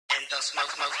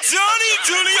Johnny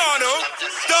Giuliano,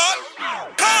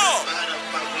 .com.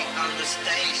 We on the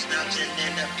stage, nudging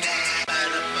in the back.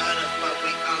 But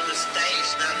we on the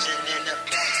stage, nudging in the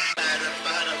back.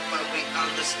 But we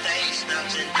on the stage,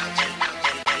 nudging.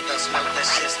 Don't smoke that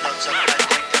shit's no joke. I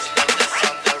think that's what that's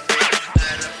on the real.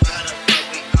 But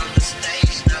we on the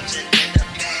stage, nudging in the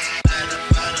back. But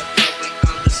we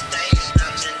on the stage,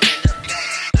 nudging in the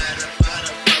back.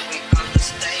 But we on the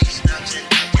stage, nudging.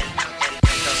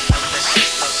 Don't smoke that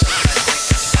shit's no joke. I think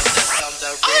that's on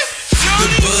the real. The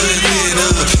bud lit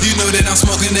up, you know that I'm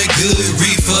smoking that good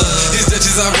reefer. It's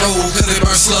Dutches I roll, cause they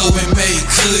burn slow and make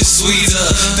kush sweeter.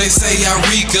 They say I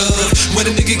reek up, what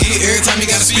a nigga get every time he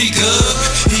gotta speak up.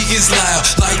 He gets loud,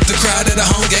 like the crowd at the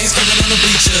home games coming on the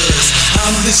bleachers.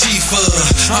 I'm the chief of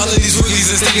all of these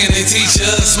rookies that's thinking they teach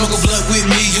us. Smoke a blunt with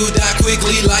me, you'll die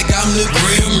quickly like I'm the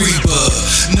Grim Reaper.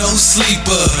 No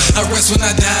sleeper, I rest when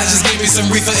I die, just give me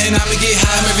some reefer and I'ma get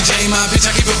high. Mary J, my bitch,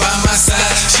 I keep her by my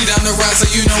side. She down the ride, so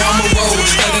you know I'ma roll.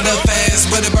 Light it up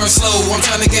fast, but it burns slow. I'm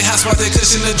trying to get high, spot that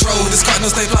cushion the dro. This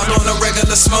Cardinal stay flop on a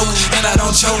regular smoke, and I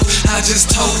don't choke, I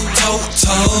just tote.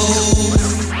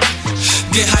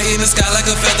 Get high in the sky like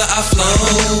a feather, I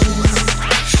float.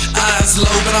 Eyes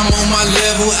low, but I'm on my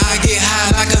level. I get high,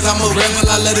 not cause I'm a rebel.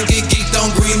 I let it get geeked on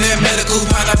green and medical.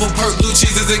 Pineapple, perk, blue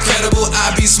cheese is incredible.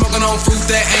 I be smoking on fruit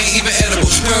that ain't even edible.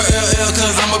 Girl, LL,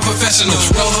 cause I'm a professional.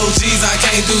 Roll G's, I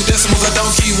can't do decimals. I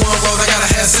don't keep one roll, I gotta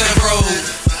have several.